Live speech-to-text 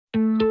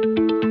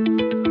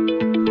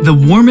The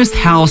warmest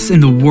house in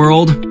the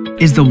world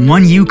is the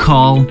one you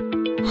call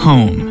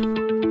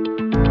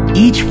home.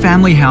 Each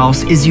family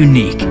house is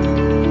unique.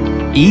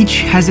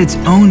 Each has its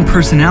own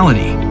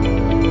personality,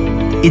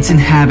 its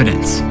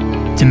inhabitants,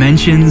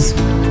 dimensions,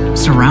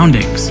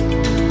 surroundings.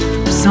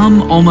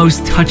 Some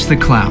almost touch the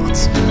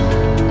clouds.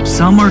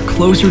 Some are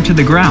closer to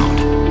the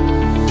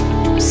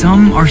ground.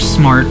 Some are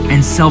smart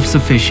and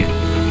self-sufficient.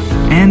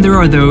 And there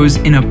are those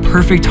in a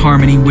perfect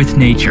harmony with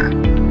nature.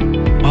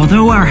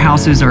 Although our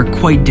houses are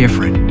quite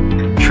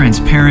different,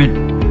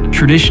 transparent,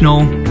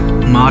 traditional,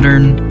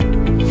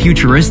 modern,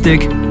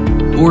 futuristic,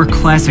 or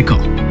classical,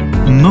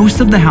 most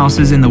of the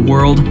houses in the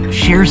world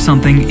share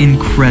something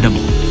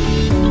incredible.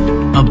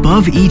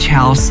 Above each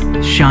house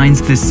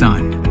shines the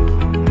sun,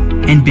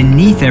 and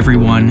beneath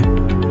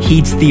everyone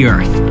heats the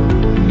earth.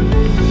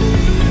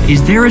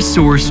 Is there a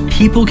source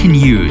people can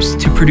use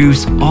to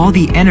produce all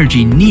the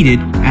energy needed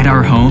at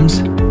our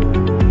homes?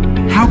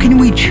 How can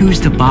we choose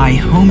to buy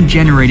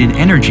home-generated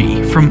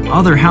energy from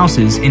other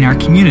houses in our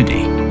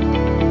community?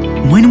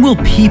 When will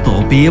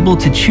people be able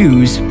to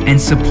choose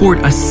and support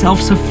a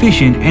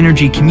self-sufficient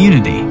energy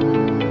community?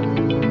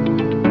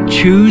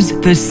 Choose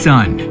the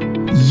sun.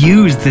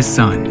 Use the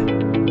sun.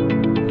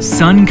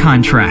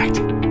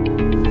 SunContract.